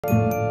What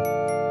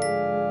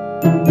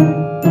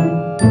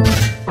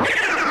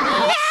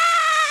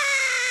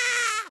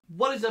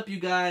is up,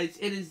 you guys?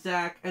 It is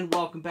Zach, and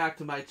welcome back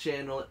to my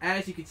channel.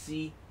 As you can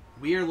see,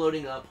 we are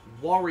loading up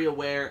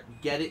WarioWare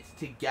Get It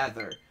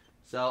Together.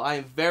 So I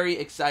am very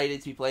excited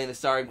to be playing this.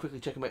 Sorry, I'm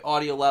quickly checking my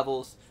audio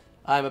levels.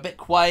 I'm a bit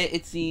quiet,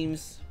 it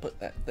seems. Put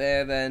that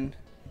there, then.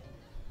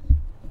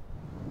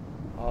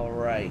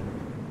 Alright.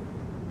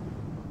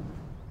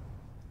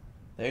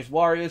 There's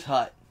Wario's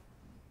hut.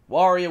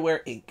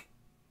 WarioWare Inc.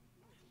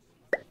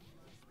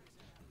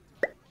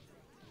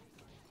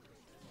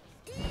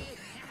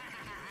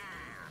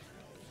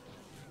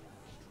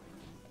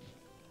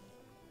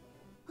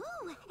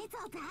 Ooh, it's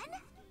all done?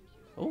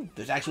 Oh,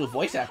 there's actual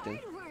voice acting.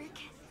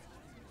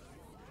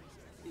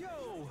 Yo,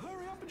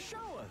 hurry up and show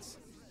us.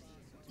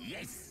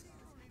 Yes.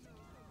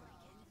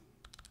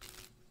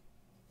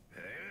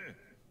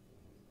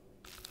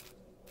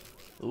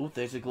 Ooh,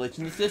 there's a glitch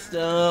in the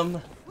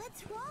system.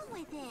 What's wrong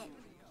with it?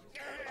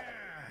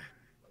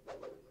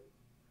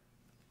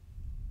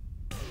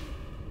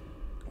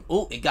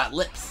 Ooh, it got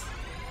lips.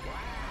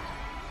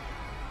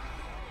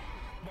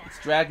 It's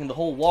dragging the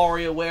whole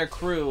WarioWare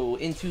crew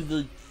into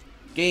the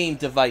game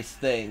device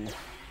thing.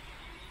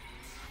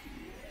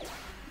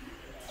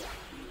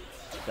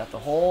 Got the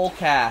whole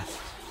cast.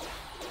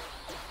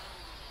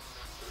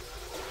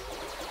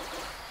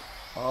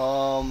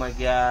 Oh my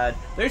god.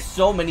 There's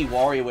so many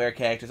WarioWare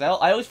characters. I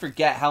always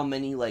forget how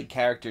many like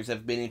characters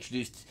have been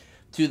introduced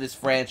to this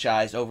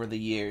franchise over the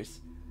years.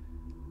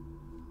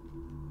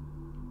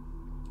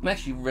 I'm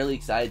actually really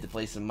excited to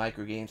play some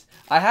micro games.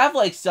 I have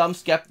like some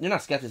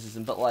not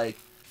skepticism, but like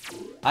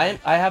I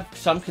have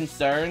some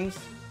concerns.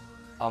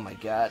 Oh my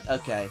god.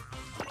 Okay.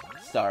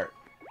 Start.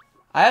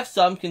 I have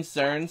some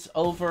concerns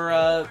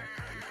over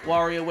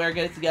WarioWare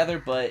Get It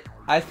Together, but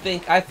I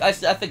think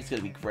it's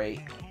gonna be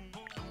great.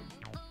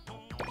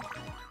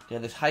 Yeah,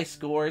 there's high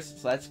scores,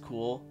 so that's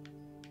cool.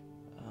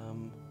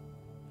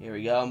 Here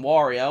we go. I'm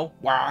Wario.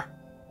 Wah.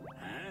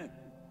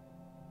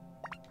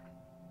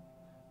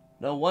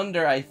 No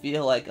wonder I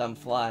feel like I'm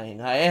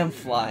flying. I am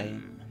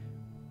flying.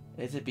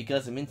 Is it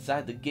because I'm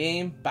inside the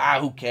game? Bah,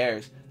 who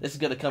cares? This is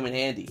gonna come in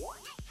handy.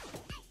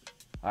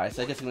 Alright,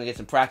 so I guess I'm gonna get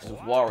some practice with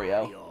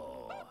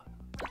Wario.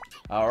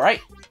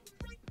 Alright.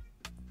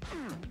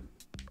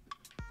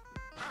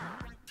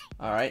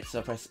 Alright,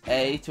 so press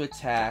A to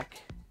attack.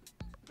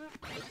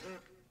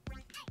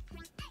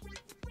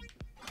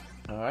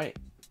 Alright.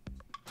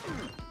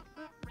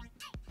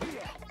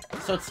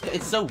 So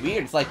it's so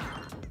weird. It's like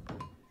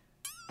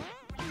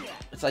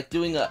I'm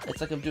doing a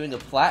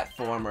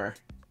platformer.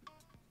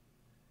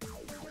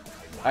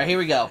 Alright, here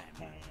we go.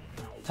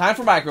 Time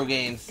for micro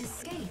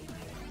games.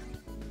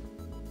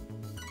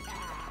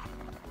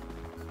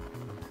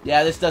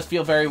 Yeah, this does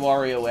feel very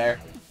WarioWare.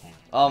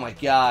 Oh my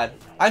god.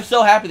 I'm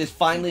so happy there's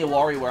finally a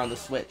WarioWare on the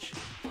Switch.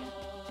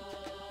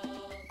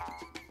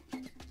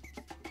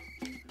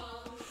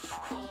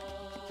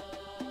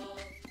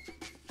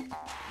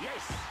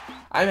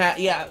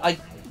 Yeah,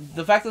 like,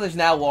 the fact that there's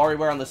now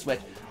WarioWare on the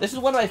Switch. This is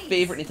one of my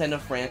favorite Nintendo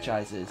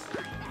franchises.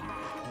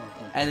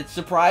 And it's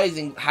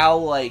surprising how,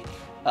 like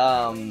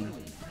how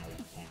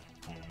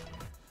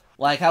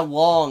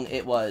long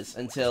it was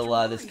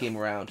until, this came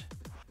around.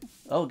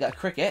 Oh, got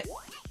Cricket.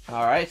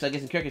 Alright, so I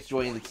guess Cricket's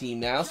joining the team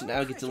now, so now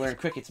I get to learn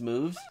Cricket's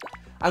moves.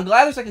 I'm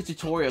glad there's, like, a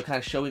tutorial kind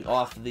of showing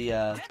off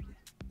the,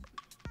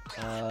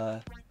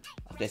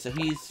 okay, so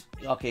he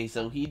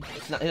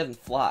doesn't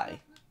fly.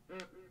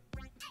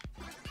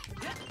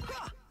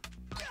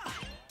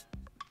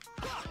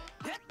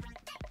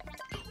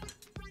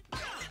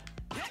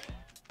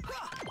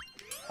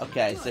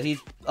 Okay, so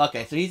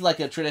he's like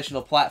a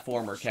traditional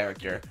platformer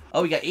character.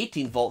 Oh, we got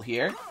 18-volt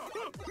here.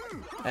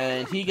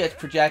 And he gets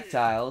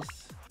projectiles.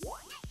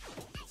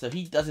 So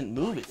he doesn't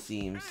move, it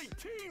seems.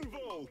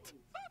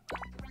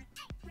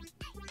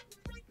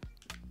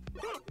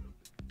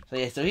 So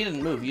yeah, so he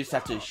doesn't move, you just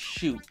have to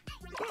shoot.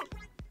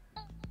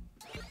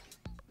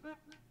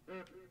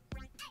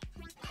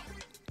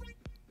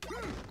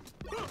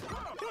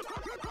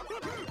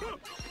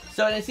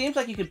 So and it seems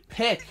like you could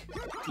pick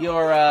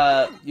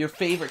your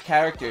favorite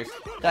characters.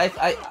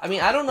 I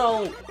mean, I don't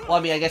know. Well, I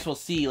mean, I guess we'll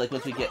see. Like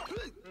once we get.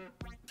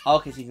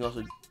 Okay, so you can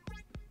also.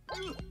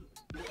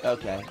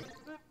 Okay.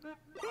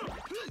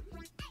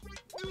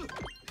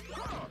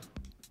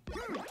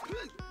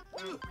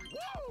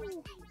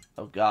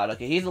 Oh god.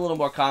 Okay, he's a little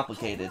more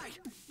complicated.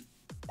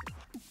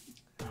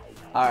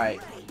 All right.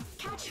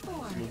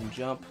 Move and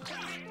jump.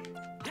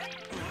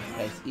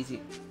 Okay, it's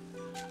easy.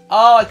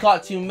 Oh, I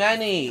caught too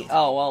many.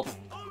 Oh well.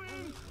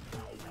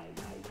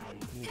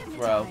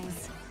 Throw.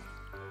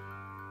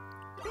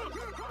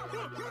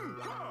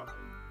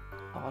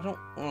 Oh, I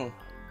don't.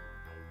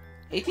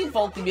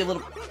 18-volt can be a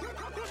little.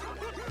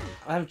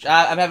 I'm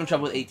having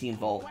trouble with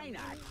 18-volt. All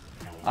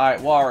right,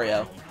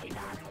 Wario.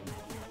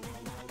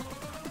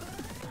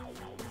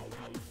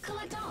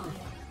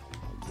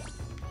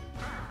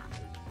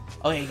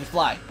 Oh yeah, you can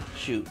fly.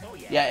 Shoot.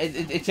 Yeah,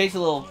 it takes a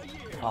little.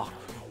 Oh.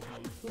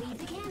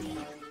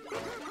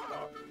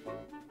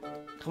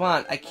 Come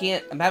on, I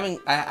can't. I'm having.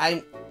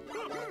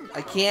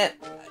 I can't.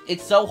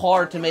 It's so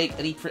hard to make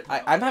any.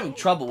 I'm having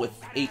trouble with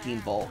 18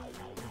 volt.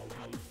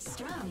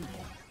 Strong.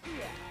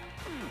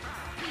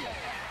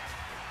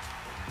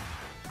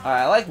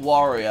 Alright, I like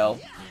Wario.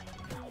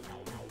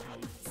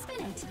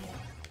 Spin it.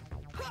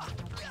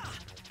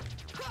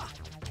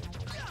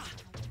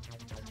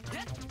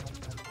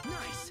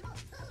 Nice.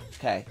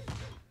 Okay.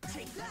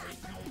 Take that.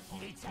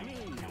 It's me.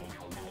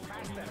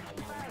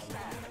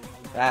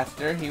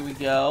 Faster, here we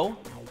go.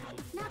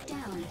 Knock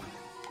down.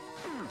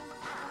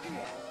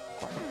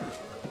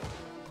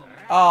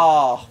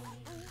 Oh.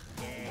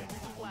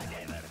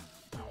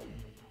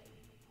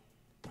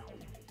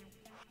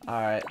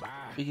 Alright.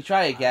 We can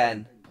try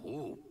again.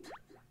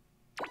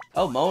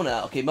 Oh,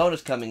 Mona. Okay,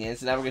 Mona's coming in,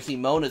 so now we're gonna see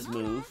Mona's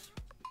move.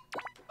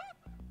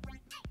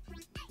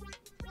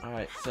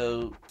 Alright,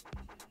 so...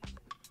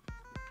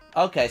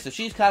 Okay, so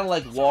she's kind of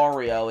like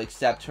Wario,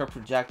 except her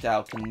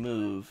projectile can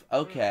move.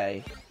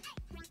 Okay.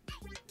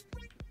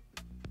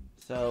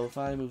 So, if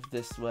I move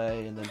this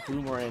way, and then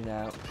boomerang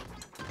out...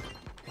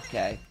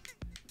 Okay.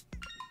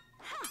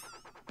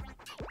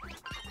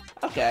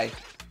 Okay.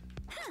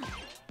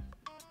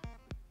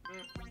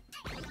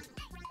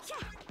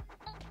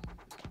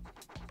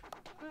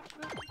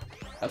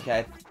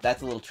 Okay,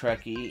 that's a little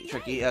tricky,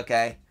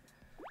 okay.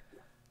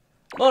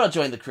 Mona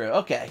joined the crew.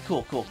 Okay,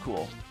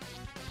 cool.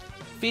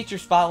 Feature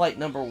Spotlight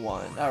number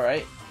 1.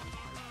 Alright.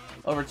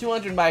 Over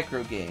 200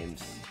 micro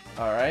games.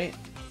 Alright.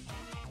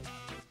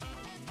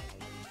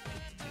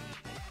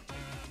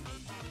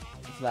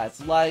 So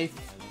that's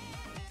life.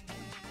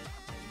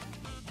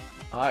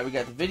 Alright, we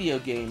got the video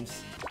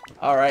games.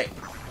 Alright.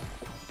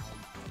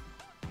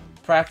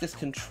 Practice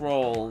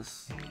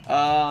controls.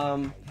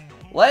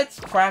 Let's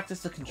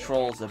practice the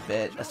controls a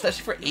bit,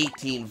 especially for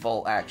 18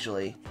 volt,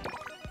 actually.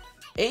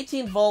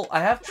 18 volt,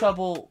 I have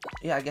trouble...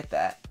 Yeah, I get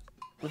that.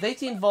 With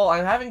 18 volt,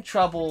 I'm having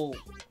trouble...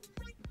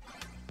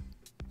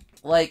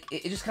 Like,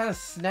 it just kind of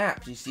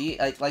snaps, you see?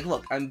 Like,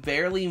 look, I'm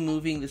barely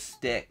moving the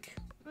stick.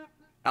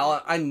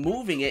 I'm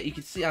moving it, you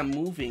can see I'm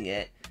moving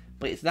it,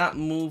 but it's not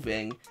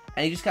moving,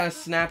 and it just kind of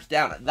snaps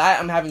down. That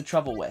I'm having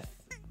trouble with.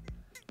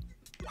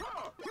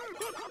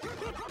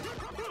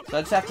 So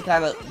I just have to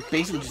kind of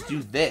basically just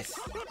do this.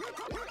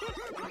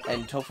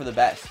 And hope for the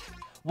best.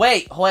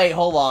 Wait,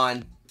 hold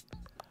on.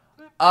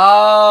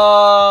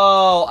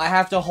 Oh, I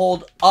have to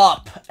hold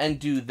up and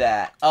do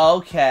that.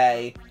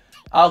 Okay.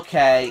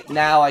 Okay,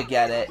 now I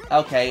get it.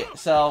 Okay,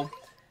 so...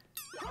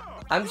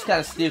 I'm just kind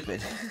of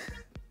stupid.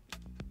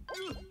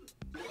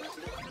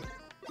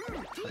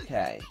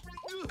 Okay.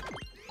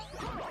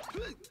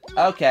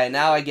 Okay,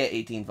 now I get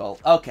 18 volt.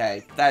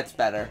 Okay, that's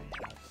better.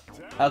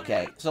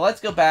 Okay, so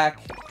let's go back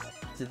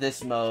to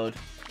this mode.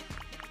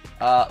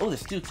 Oh,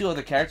 there's two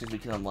other characters we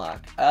can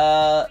unlock.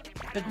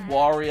 Pick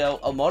Wario.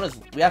 Oh, Mona's.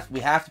 We have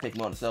to pick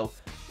Mona. So,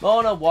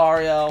 Mona,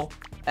 Wario,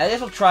 and I guess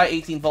we'll try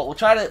 18 volt.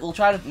 We'll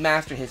try to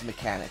master his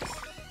mechanics.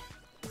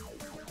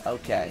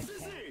 Okay.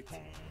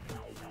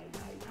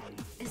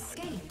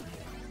 Escape.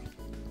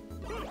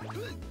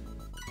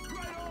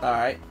 All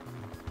right.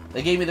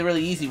 They gave me the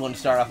really easy one to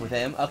start off with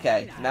him.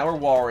 Okay, now we're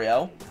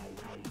Wario.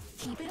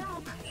 Keep it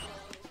up.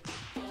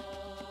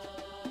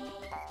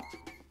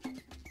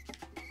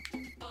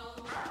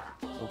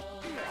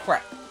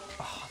 Crap.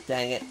 Oh,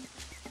 dang it.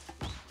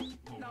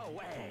 No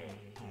way.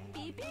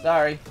 Beep, beep.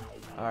 Sorry.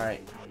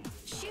 Alright.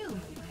 Shoo.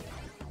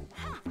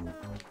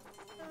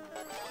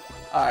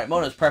 Alright,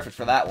 Mona's perfect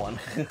for that one.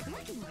 Looking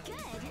good.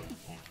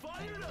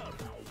 Fire it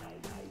up.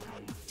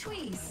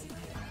 Tweeze.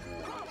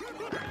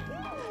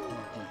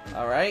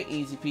 Alright,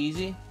 easy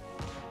peasy.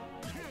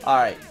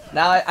 Alright,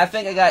 now I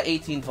think I got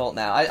 18 volt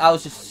now. I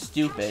was just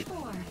stupid. Touch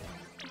 4.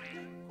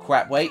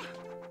 Crap, wait.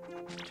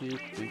 2,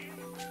 3.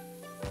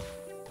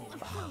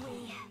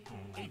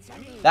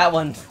 That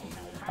one,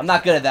 I'm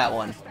not good at that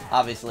one,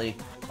 obviously.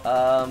 Get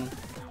him.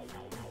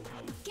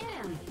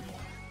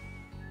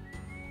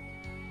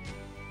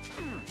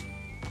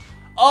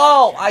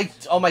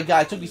 Oh my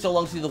god, it took me so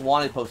long to see the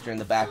wanted poster in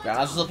the background.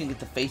 I was just looking at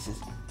the faces.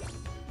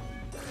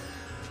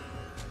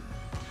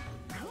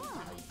 Cool.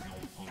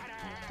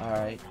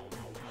 Alright,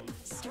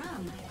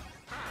 Strong.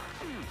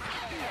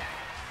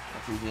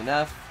 that's easy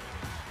enough.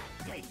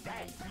 Take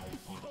that.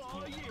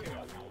 Oh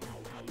yeah.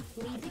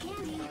 Leave the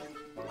candy.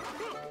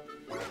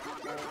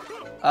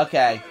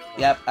 Okay,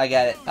 yep, I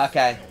get it.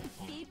 Okay.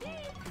 Beep, beep.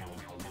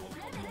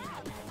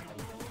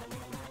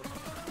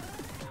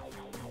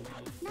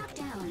 Knock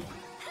down.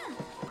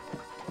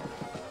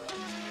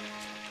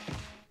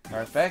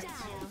 Perfect.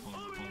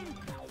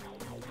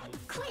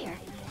 Clear.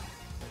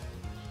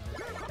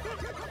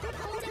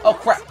 Oh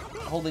crap!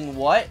 Holding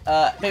what?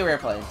 Paper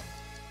airplane.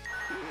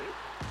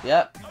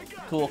 Yep.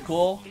 Cool.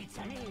 Go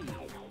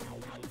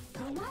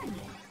one.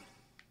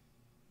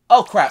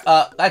 Oh crap!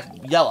 That's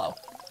yellow.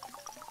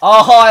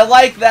 Oh, I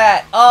like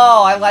that!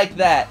 Oh, I like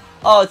that!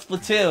 Oh, it's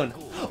Splatoon.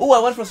 Oh, I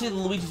went for see the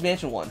Luigi's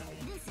Mansion one.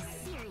 This is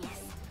serious.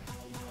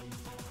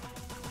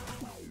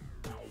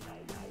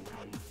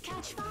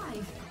 Catch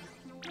 5.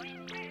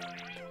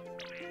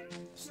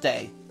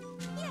 Stay.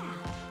 Yeah.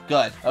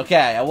 Good.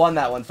 Okay, I won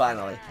that one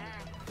finally.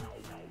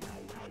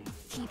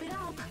 Keep it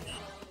up.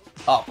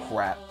 Oh,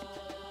 crap.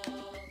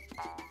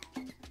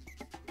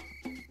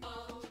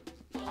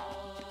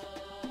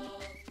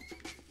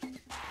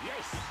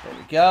 There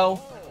we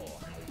go.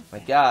 My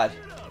god.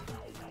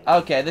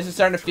 Okay, this is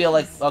starting to feel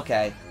like...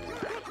 Okay.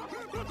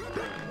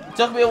 It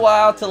took me a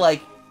while to,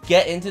 like,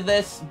 get into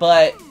this,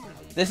 but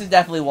this is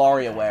definitely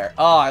WarioWare.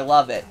 Oh, I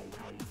love it.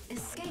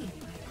 Escape.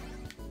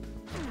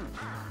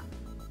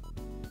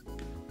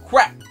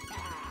 Crap!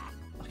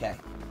 Okay.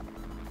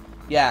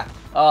 Yeah.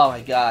 Oh,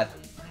 my god.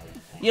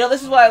 You know,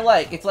 this is what I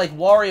like. It's like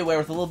WarioWare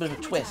with a little bit of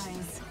a twist.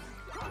 Hypnotize.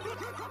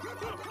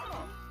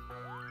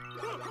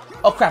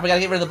 Oh, crap, I gotta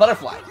get rid of the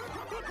butterfly.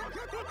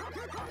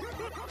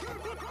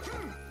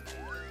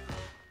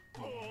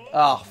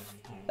 Oh,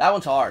 that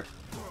one's hard.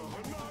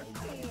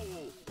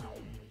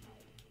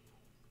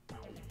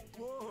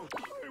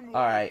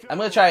 Alright, I'm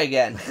gonna try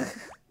again.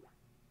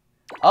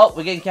 Oh,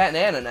 we're getting Cat and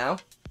Anna now.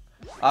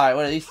 Alright,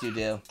 what do these two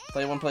do?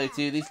 Play 1, play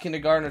 2. These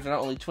kindergartners are not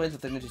only twins,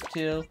 but they're ninjas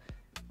too.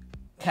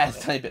 Cat's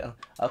tiny bit.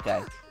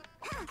 Okay.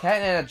 Cat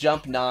and Anna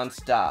jump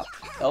non-stop.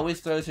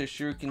 Always throws her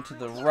shuriken to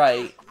the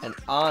right, and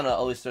Anna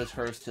always throws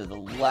hers to the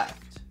left.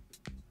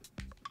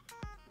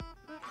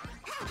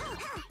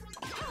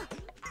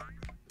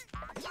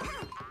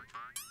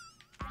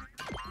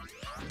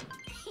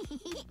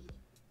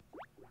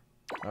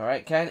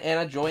 Alright, Cat and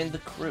Anna joined the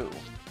crew.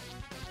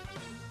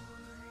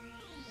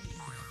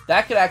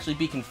 That could actually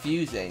be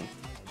confusing.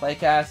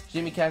 Playcast,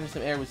 Jimmy captures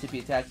some air with zippy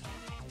attacks.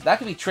 That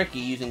could be tricky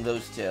using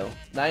those two.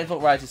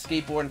 9-Volt rides a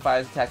skateboard and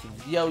fires attacks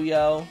with his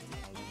yo-yo.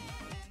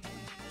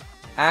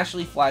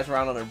 Ashley flies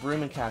around on her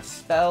broom and casts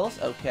spells.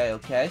 Okay,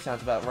 okay,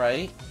 sounds about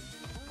right.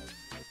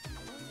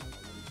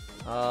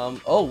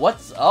 Oh,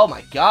 what's... Oh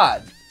my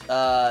god.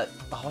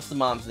 What's the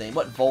mom's name?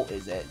 What volt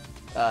is it?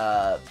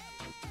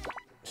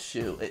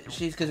 Shoot.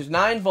 She's... Because there's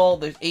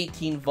 9-Volt, there's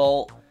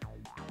 18-Volt,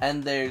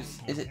 and there's...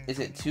 Is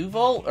it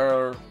 2-Volt?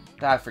 Or...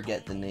 I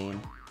forget the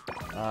name.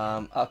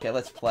 Okay,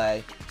 let's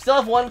play. Still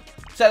have one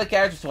set of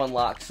characters to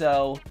unlock,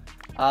 so...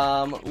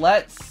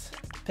 let's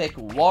pick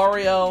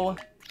Wario...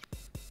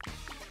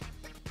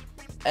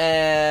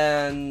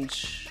 And...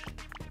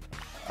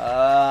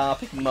 I'll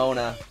pick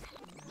Mona.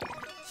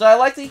 So I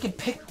like that you can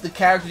pick the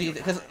characters you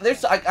can... Because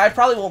there's... I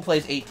probably won't play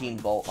as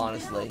 18-Volt,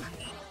 honestly.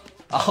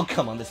 Oh,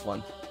 come on, this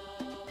one.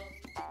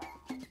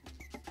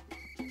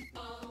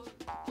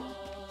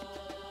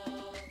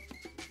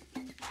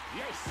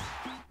 Yes.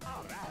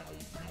 All right.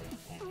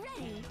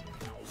 Ready.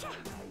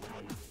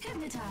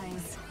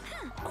 Hypnotize.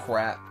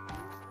 Crap.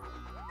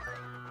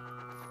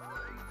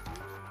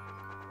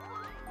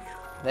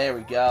 There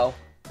we go.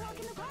 Walk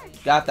in the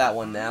park. Got that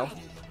one now.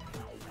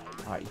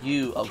 Alright,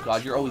 you... Oh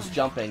god, you're always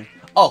jumping.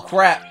 Oh,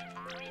 crap!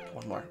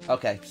 One more.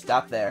 Okay,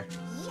 stop there.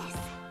 Yes.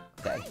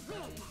 Okay.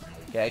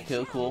 Okay,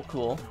 cool, cool,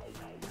 cool.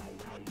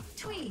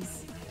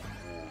 Tweeze.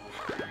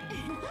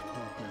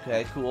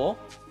 Okay, cool.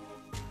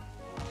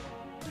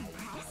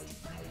 Impressed.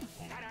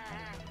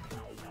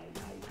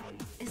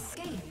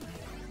 Escape.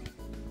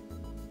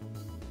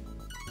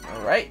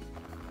 Alright.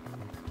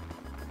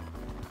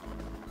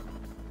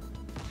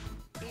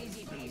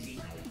 Easy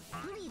peasy.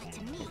 Leave it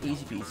to me.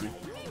 Easy peasy.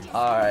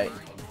 Alright.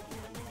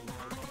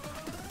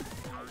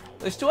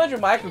 There's 200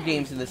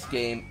 microgames in this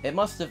game. It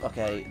must have...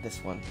 Okay,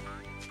 this one.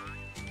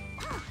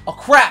 Oh,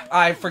 crap!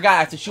 I forgot I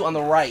have to shoot on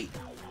the right.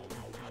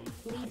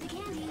 Leave the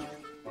candy.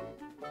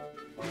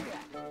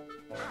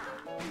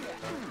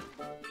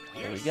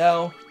 There we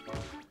go.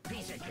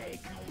 Piece of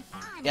cake.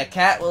 Yeah,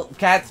 cat... Well,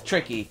 cat's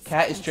tricky.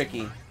 Cat is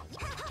tricky.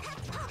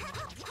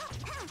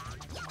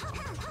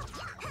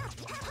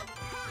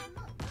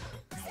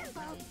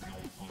 Simple.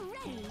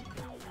 Ready.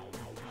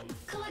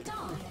 Collect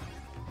all.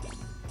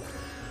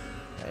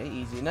 Okay,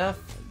 easy enough.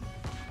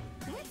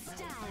 With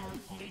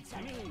style. It's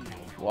me.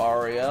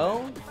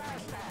 Wario.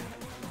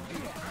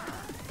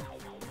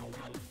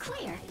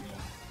 Clear.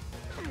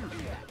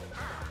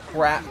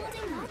 Crap.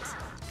 Holding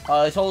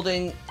what? It's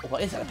holding...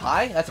 What is that, a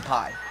pie? That's a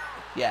pie.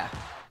 Yeah.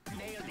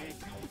 Nailed it.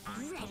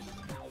 Ready.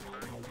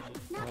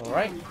 Knock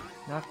Alright. down.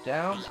 Knocked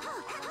down.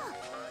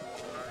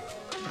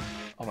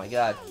 Oh my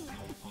god.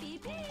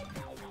 Beep beep.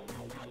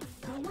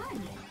 Who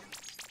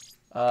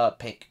won?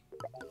 Pink.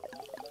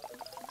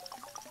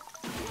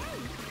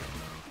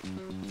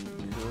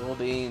 Cool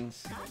beans.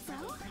 Thought so.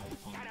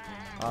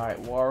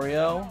 Alright,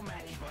 Wario.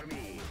 Match for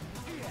me.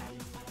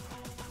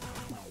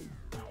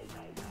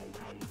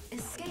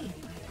 Escape.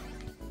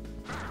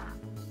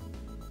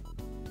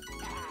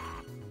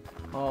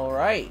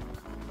 Alright.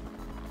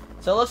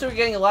 So it looks like we're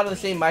getting a lot of the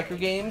same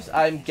microgames.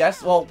 I'm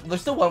guess. Well, there's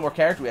still one more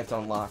character we have to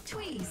unlock.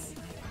 Tweeze.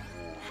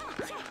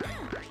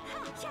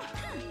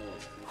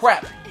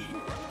 Crap!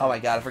 Oh my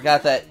god, I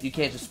forgot that you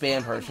can't just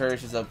spam hers.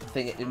 Hers is a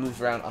thing, it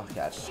moves around. Oh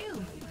god.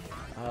 Shoe.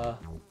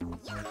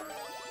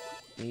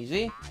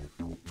 Easy.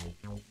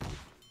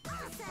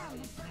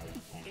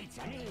 It's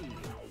me.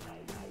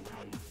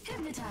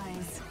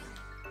 Hypnotize.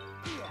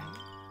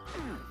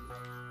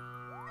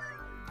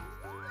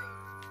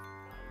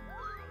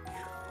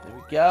 There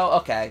we go.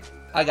 Okay.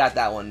 I got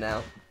that one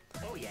now.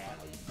 Oh yeah.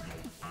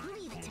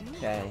 Leave it to me.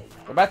 Okay.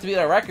 We're about to beat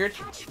our record.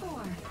 Catch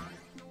 4.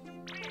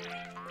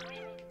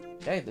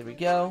 Okay, there we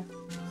go.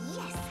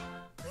 Yes.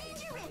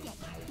 Terrific. Ready.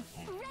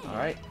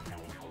 Alright.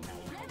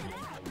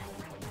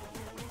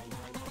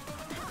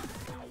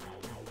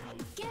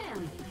 Get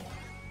him.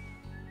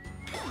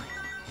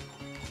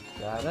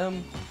 Got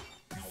him.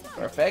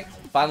 Perfect.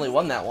 Finally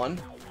won that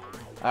one.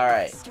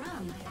 Alright.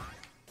 Strong.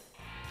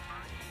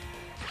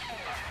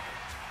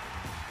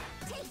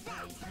 Take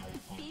that.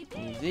 Beep, beep.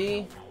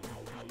 Easy.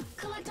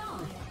 Collect all.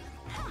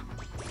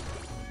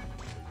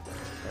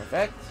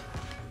 Perfect.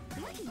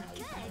 Looking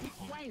good.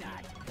 Why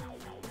not?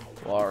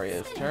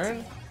 Wario's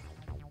turn.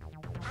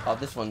 Oh,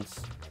 this one's...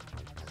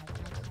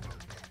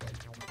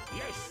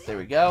 Yes. There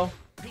we go.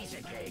 Piece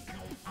of cake.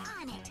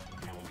 On it.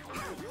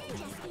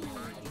 Ninja speed.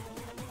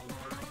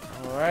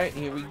 Alright,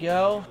 here we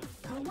go.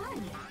 Who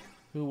won?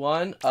 Who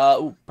won?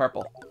 Ooh,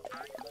 purple.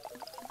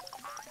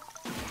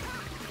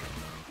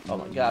 Oh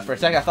my god, for a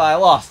second I thought I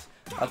lost.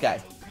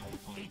 Okay.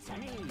 It's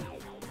me.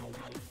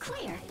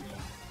 Clear.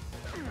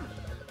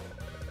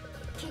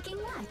 Kicking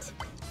what?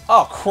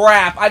 Oh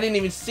crap, I didn't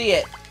even see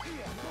it.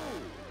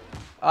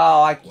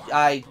 Oh,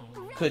 I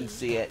couldn't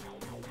see it.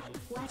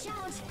 Watch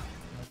out.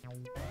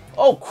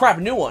 Oh crap,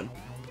 a new one.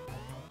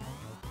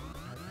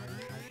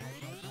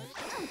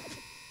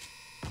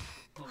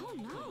 Oh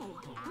no.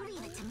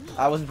 Leave it to me.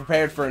 I wasn't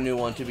prepared for a new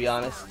one, to be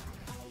honest.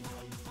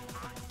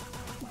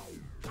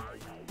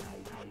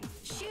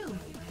 Shoo.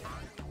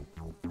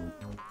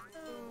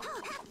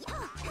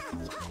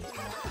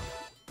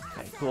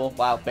 Okay, cool.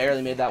 Wow,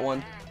 barely made that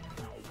one.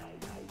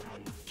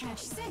 Catch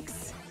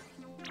 6.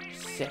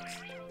 6.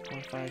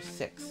 4, 5,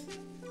 6.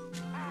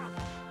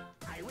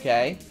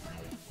 Okay.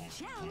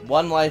 Chow.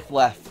 1 life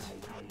left.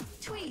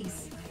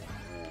 Tweeze.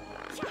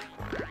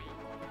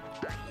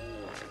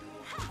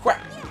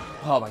 Crap.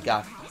 Oh my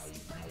god.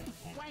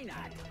 Why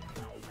not?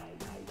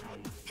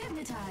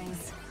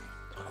 Hypnotize.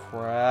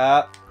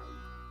 Crap.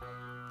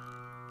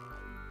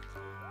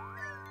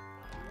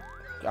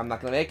 I'm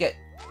not gonna make it.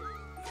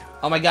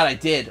 Oh my god, I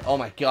did. Oh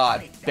my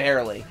god.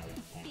 Barely.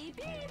 Beep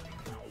beep.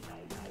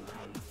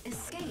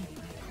 Escape.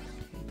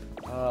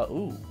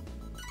 Ooh.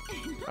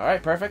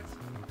 Alright, perfect.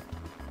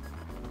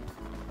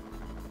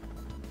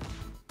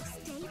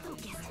 Stay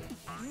focused.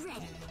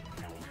 Ready.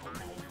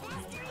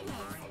 Faster it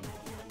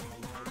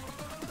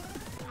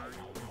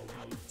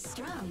is.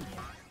 Strong.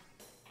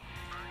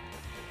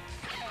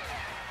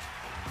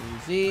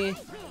 Easy.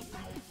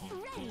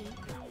 Ready.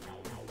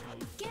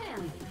 Get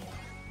him.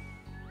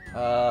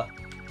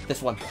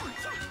 This one.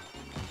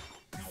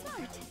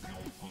 Smart.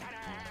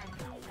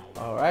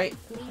 Alright.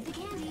 Leave the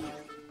candy.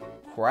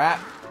 Crap.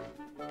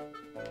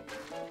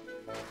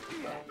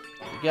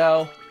 There we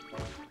go.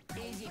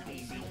 Easy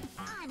peasy.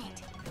 On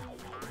it.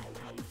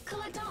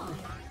 Collect all.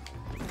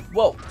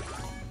 Whoa.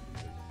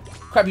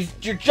 Crap,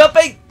 you're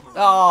jumping?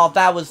 Oh,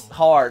 that was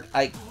hard.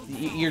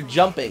 You're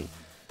jumping.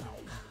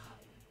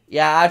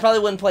 Yeah, I probably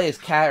wouldn't play as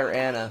Kat or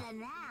Anna. A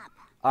nap.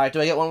 Alright, do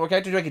I get one more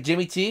character? Do I get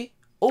Jimmy T?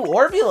 Oh,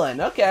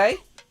 Orbulin. Okay.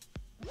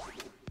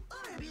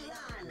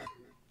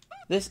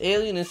 This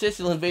alien insists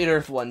he'll invade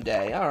Earth one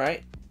day.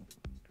 Alright.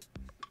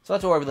 So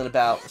what's Orbulin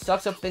about?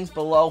 Sucks up things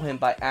below him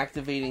by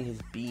activating his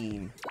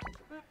beam.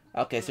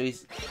 Okay, so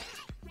he's...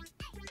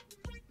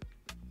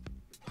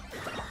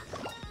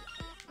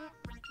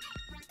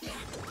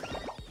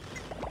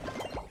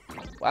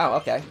 Wow,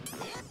 okay.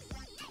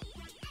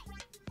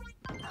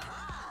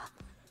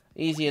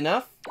 Easy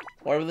enough.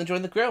 Orbulin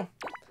joined the crew.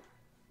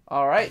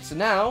 Alright, so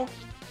now...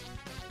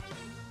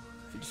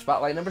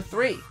 Spotlight number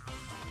 3.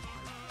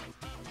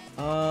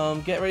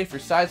 Get ready for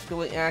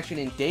side-scrolling action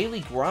and daily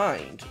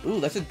grind.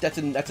 Ooh, that's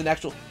an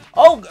actual...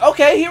 Oh,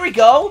 okay, here we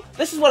go!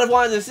 This is what I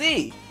wanted to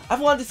see! I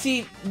wanted to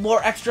see more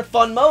extra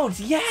fun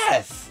modes,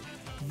 yes!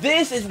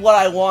 This is what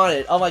I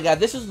wanted. Oh my god,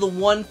 this is the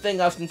one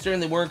thing I was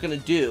concerned they weren't gonna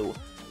do.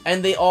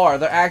 And they are.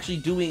 They're actually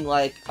doing,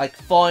 like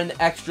fun,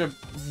 extra...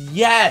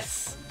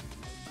 Yes!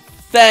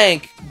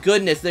 Thank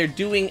goodness, they're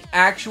doing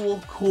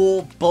actual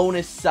cool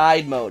bonus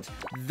side modes.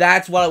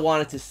 That's what I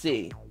wanted to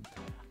see.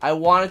 I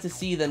wanted to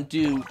see them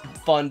do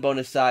fun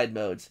bonus side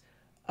modes.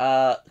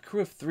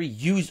 Crew of 3,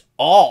 use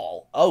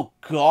all. Oh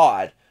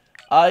god.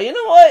 You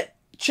know what?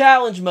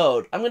 Challenge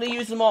mode. I'm gonna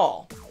use them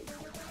all.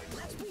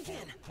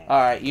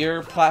 Alright,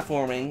 you're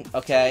platforming.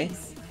 Okay.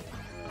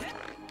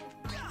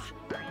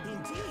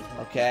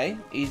 Okay.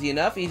 Easy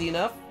enough, easy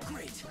enough.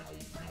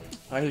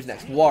 Alright, who's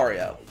next?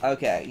 Wario.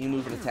 Okay, you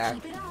move and attack.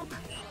 Keep it up.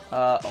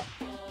 Oh.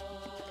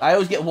 I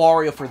always get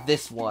Wario for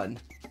this one.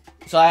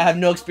 So I have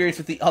no experience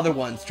with the other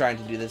ones trying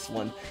to do this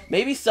one.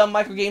 Maybe some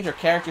microgames are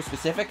character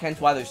specific, hence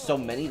why there's so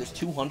many. There's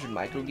 200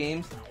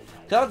 microgames.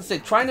 Cause I have to say,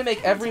 trying to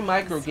make every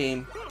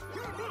microgame...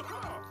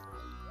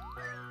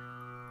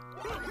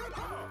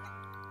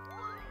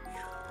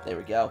 There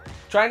we go.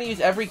 Trying to use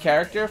every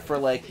character for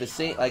like the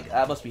same, like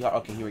that must be hard.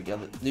 Okay, here we go.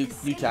 New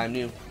time,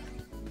 new.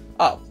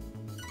 Oh.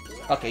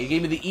 Okay, you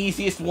gave me the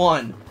easiest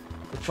one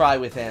to try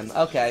with him.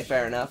 Okay,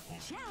 fair enough.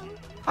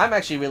 I'm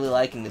actually really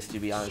liking this, to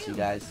be honest with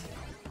you guys.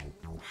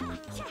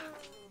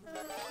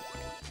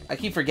 I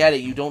keep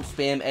forgetting you don't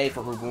spam A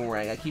for her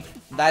boomerang.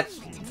 That's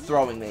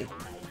throwing me.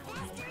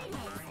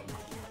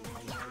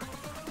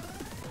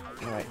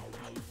 Alright.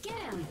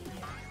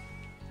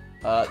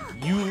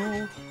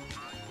 You...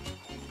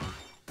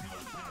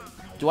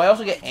 Do I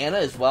also get Anna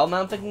as well, now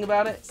I'm thinking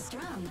about it?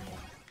 Strong.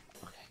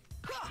 Okay.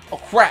 Oh,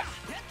 crap!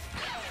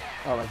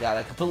 Oh my god,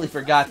 I completely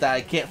forgot that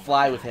I can't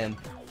fly with him.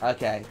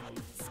 Okay.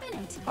 Spin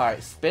it.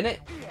 Alright, spin it.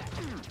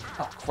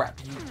 Oh, crap.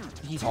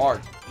 He's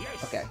hard.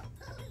 Okay.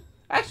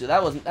 Actually,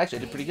 that wasn't... Actually,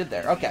 I did pretty good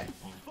there. Okay.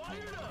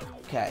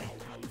 Okay.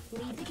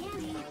 Leave the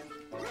candy.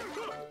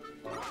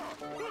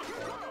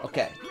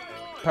 Okay.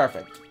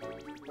 Perfect.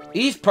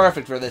 He's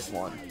perfect for this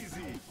one.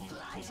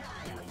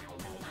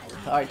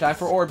 Alright, time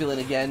for Orbulin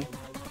again.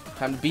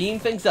 Time to beam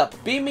things up.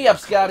 Beam me up,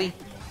 Scotty.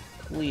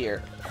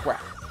 Clear.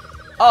 Crap.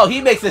 Oh, he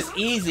makes this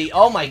easy.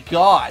 Oh my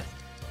god.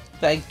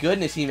 Thank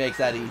goodness he makes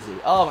that easy.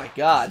 Oh my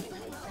god.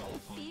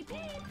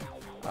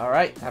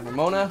 Alright, have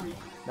Ramona.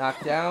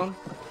 Knock down.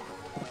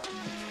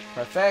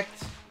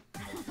 Perfect.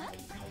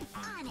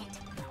 On it.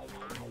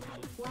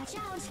 Watch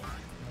out.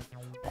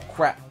 Oh,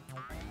 crap.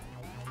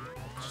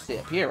 Just stay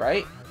up here,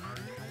 right?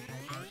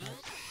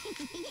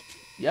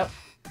 Yep.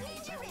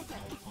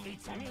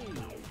 It's me.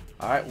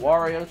 Alright,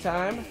 Wario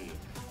time.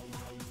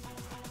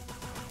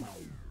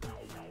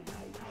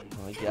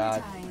 Oh my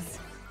god. Hypnotize.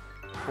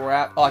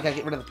 Crap. Oh, I gotta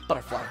get rid of the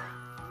butterfly.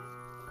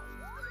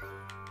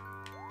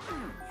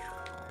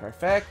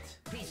 Perfect.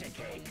 Piece of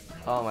cake.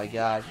 Oh my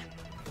god.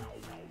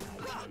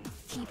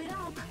 Keep it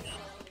up.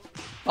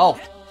 Oh,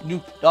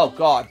 oh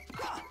god.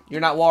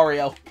 You're not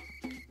Wario.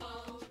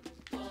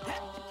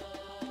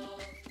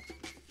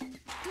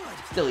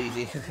 Still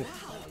easy.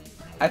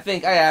 I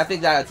think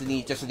that's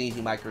just an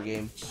easy micro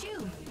game.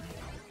 Shoo.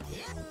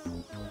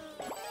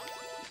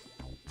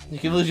 You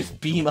can really just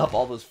beam up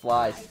all those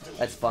flies.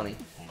 That's funny.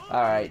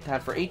 Alright,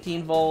 time for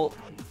 18 volt.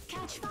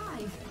 Catch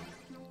 5.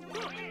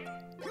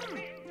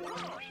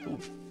 Ooh.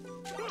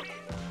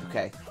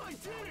 Okay.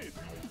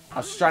 I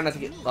was trying not to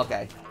get...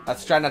 Okay. I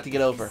was trying not to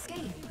get over.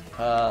 Escape.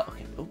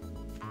 Okay. Ooh.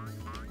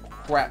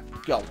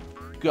 Crap. Go.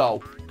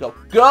 Go. Go.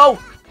 Go!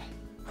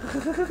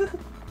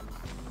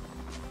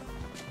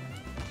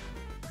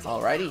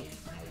 Alrighty.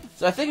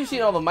 So I think you've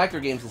seen all the micro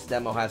games this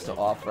demo has to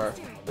offer,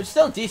 which is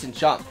still a decent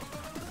chunk.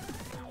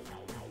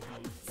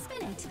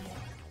 Spin it.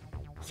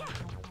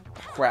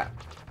 Crap.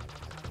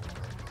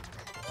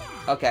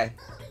 Okay.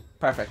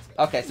 Perfect.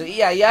 Okay, so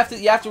yeah, you have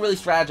to really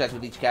strategize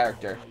with each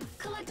character.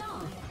 Collect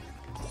all.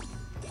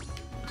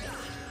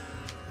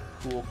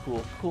 Cool,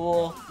 cool,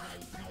 cool.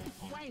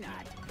 Why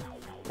not?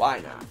 Why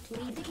not?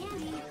 Leave the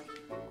candy.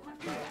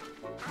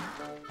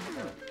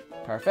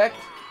 Perfect.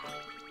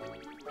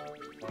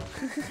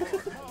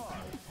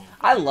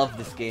 I love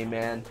this game,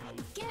 man.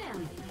 Get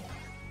him.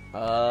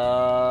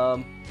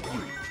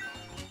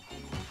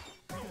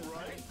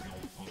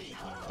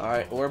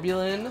 Alright,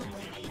 Orbulin.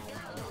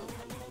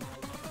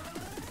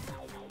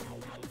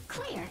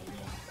 Clear.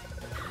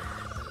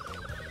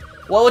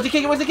 Whoa, what's he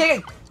kicking? What's he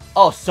kicking?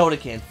 Oh, soda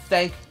can.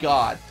 Thank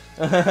God.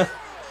 My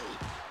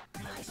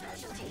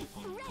specialty.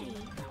 Ready.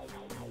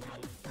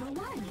 For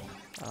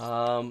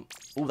one.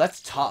 Ooh,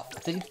 that's tough. I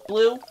think it's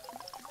blue.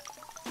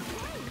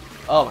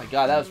 Oh my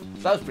god, that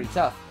was pretty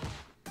tough.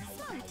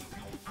 Smart.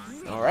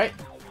 Alright.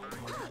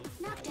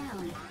 Knock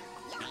down.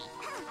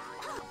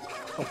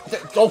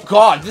 Oh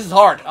god, this is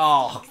hard.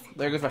 Oh,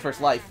 there goes my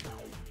first life.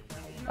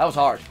 That was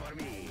hard. For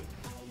me.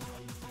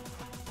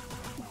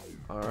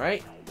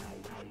 Alright.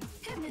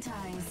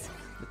 Hypnotize.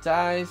 The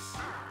ties.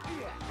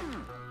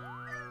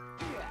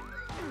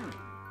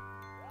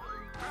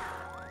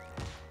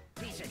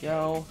 Piece of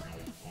Go.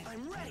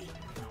 I'm ready.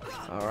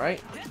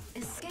 Alright.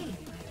 Escape.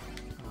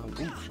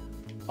 Ooh.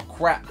 Oh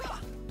crap.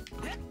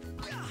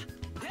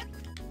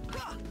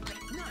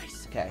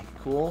 Nice. Okay,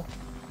 cool.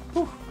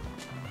 Whew.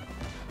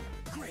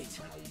 Great.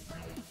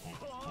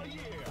 Oh yeah.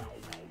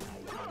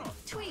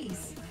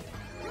 Tweeze.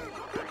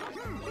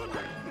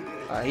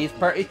 He's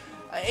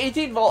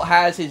 18 volt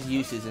has his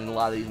uses in a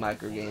lot of these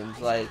micro games.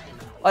 Like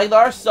there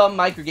are some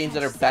micro games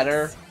that are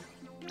better.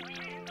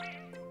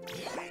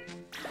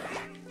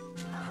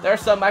 There are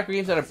some micro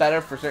games that are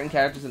better for certain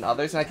characters than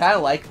others, and I kind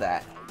of like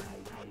that.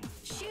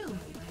 Shoo.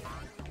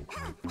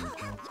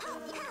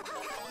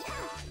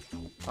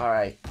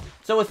 Alright.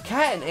 So with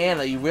Cat and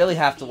Anna, you really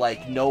have to,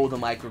 like, know the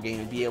micro game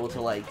and be able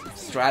to, like,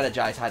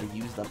 strategize how to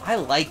use them. I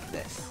like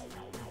this.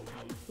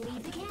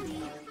 Leave the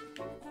candy.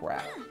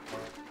 Crap.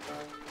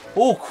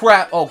 Oh,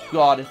 crap! Oh,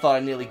 God, I thought I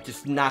nearly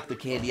just knocked the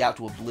candy out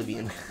to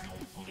oblivion.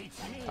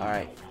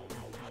 Alright.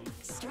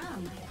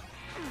 Strong.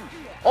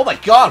 Oh my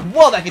god,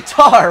 whoa, that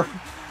guitar!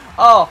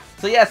 Oh,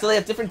 so yeah, so they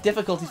have different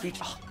difficulties for each...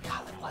 Oh,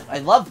 God, I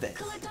love this.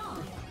 Collect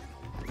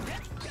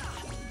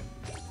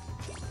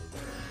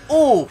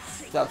all.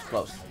 Oof, that was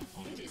close.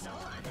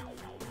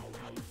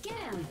 Get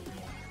him.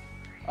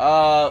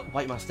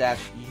 White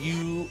mustache,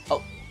 you...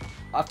 Oh,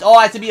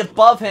 I have to be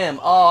above him.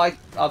 Oh,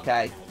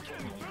 okay.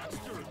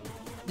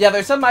 Yeah,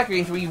 there's some micro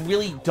games where you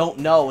really don't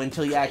know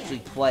until you actually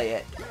play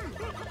it.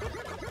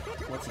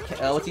 What's he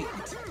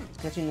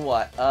catching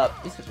what?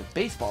 He's catching a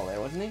baseball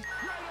there, wasn't he?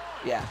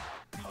 Yeah.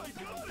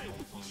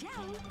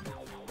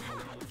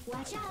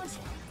 Watch out.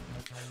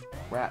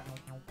 Crap.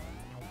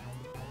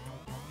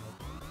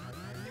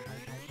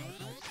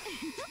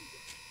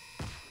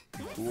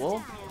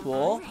 Cool.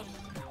 Cool.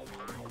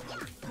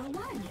 Who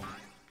won?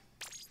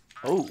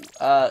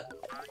 Oh,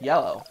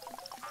 yellow.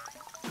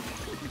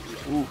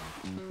 Ooh.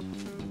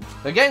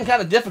 They're getting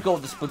kind of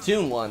difficult with the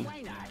Splatoon one.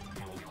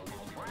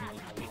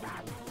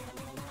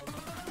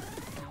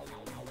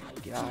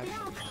 Gosh.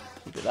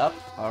 Keep it up.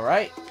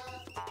 Alright.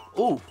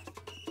 Ooh.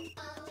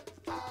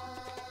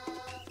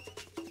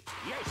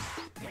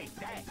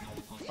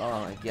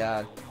 Oh my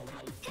god.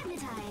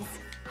 Hypnotize.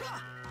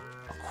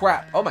 Oh,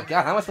 crap. Oh my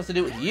god, how am I supposed to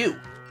do it with you?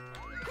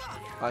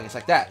 Oh, I guess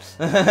like that.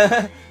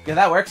 Yeah,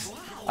 that works.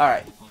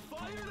 Alright.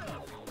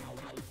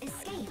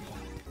 Escape.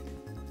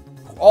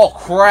 Oh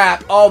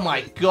crap. Oh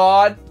my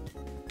god.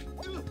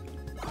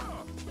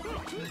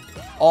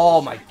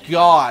 Oh my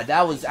god.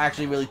 That was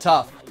actually really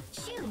tough.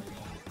 Shoot.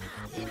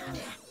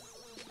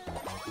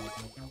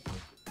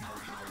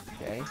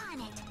 Okay.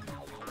 On it.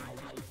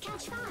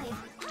 Catch 5.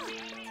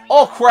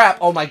 Oh crap.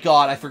 Oh my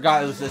god. I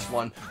forgot it was this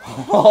one.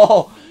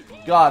 Oh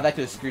god, that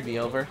could have screwed me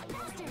over.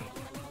 Faster.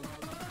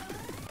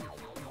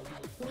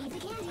 Leave the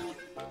candy.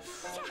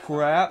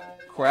 Crap.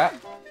 Crap.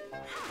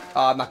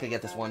 I'm not gonna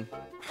get this one.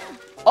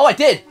 Oh, I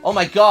did! Oh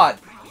my god.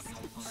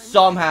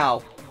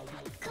 Somehow.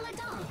 Collect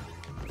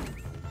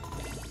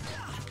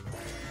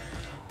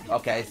all.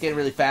 Okay, it's getting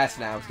really fast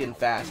now. It's getting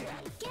fast.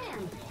 Get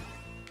him.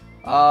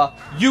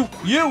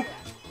 You!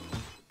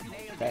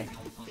 Okay.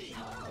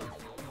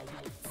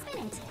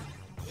 Spin it.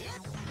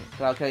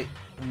 Okay.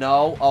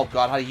 No. Oh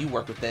god, how do you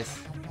work with this?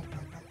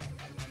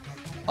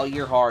 Oh,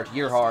 you're hard.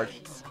 You're hard.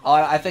 Oh,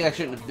 I think I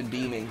shouldn't have been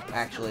beaming,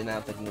 actually, now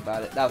I'm thinking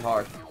about it. That was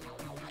hard.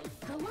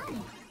 Who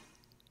won?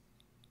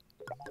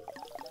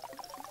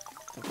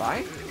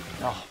 Fine?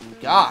 Oh,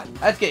 god.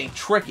 That's getting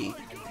tricky.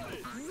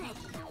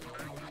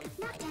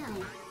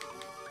 Knockdown.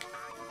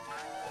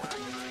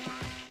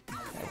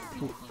 Okay.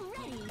 Whew.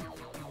 Ready.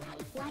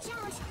 Watch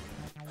out.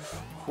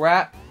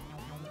 Crap.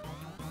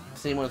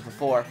 Same one as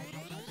before.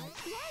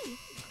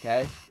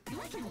 Okay.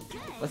 Looking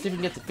good. Let's see if we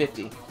can get to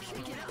 50.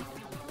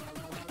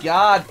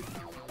 God.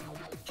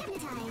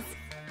 Hypnotize.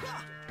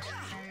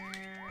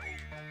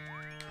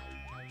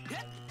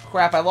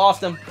 Crap, I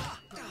lost him.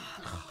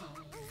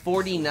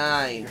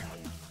 49.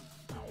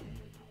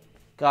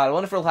 God, I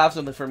wonder if he'll have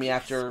something for me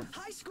after...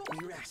 High score.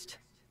 Rest.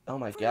 Oh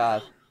my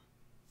god.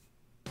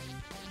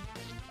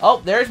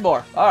 Oh, there's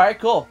more. Alright,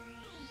 cool.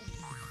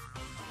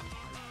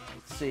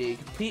 Let's see.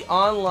 Compete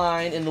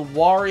online in the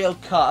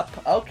Wario Cup.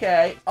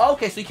 Okay.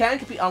 Okay, so you can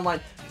compete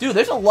online. Dude,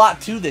 there's a lot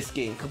to this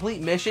game.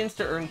 Complete missions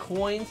to earn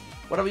coins.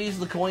 What do we use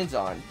the coins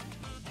on?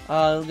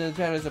 I'm going to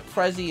grab it as a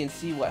Prezi and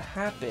see what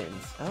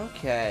happens.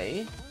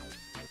 Okay.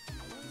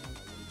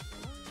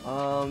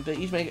 But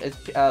you make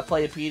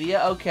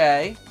Playapedia.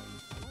 Okay.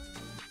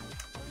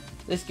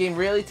 This game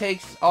really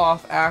takes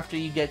off after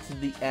you get to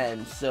the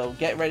end, so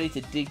get ready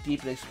to dig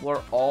deep and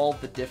explore all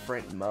the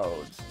different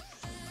modes.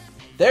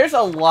 There's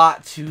a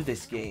lot to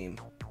this game,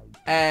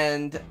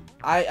 and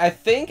I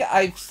think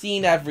I've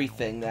seen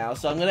everything now,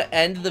 so I'm going to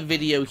end the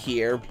video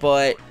here,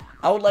 but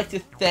I would like to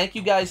thank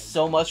you guys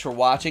so much for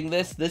watching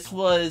this. This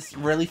was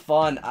really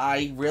fun.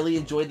 I really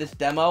enjoyed this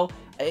demo.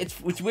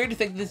 It's weird to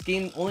think that this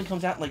game only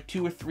comes out in like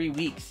 2 or 3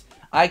 weeks.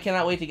 I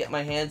cannot wait to get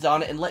my hands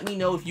on it, and let me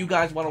know if you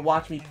guys want to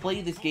watch me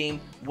play this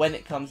game when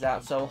it comes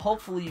out. So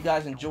hopefully you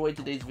guys enjoyed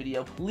today's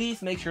video.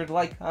 Please make sure to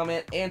like,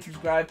 comment, and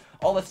subscribe.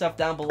 All that stuff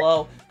down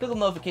below. Click on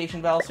the notification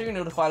bell so you're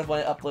notified of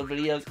when I upload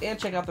videos, and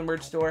check out the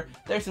merch store.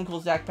 There's some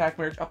cool ZakPak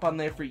merch up on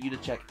there for you to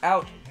check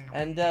out.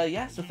 And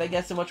yeah, so thank you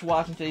guys so much for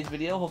watching today's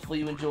video. Hopefully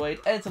you enjoyed,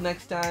 and until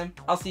next time,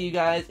 I'll see you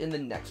guys in the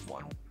next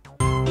one.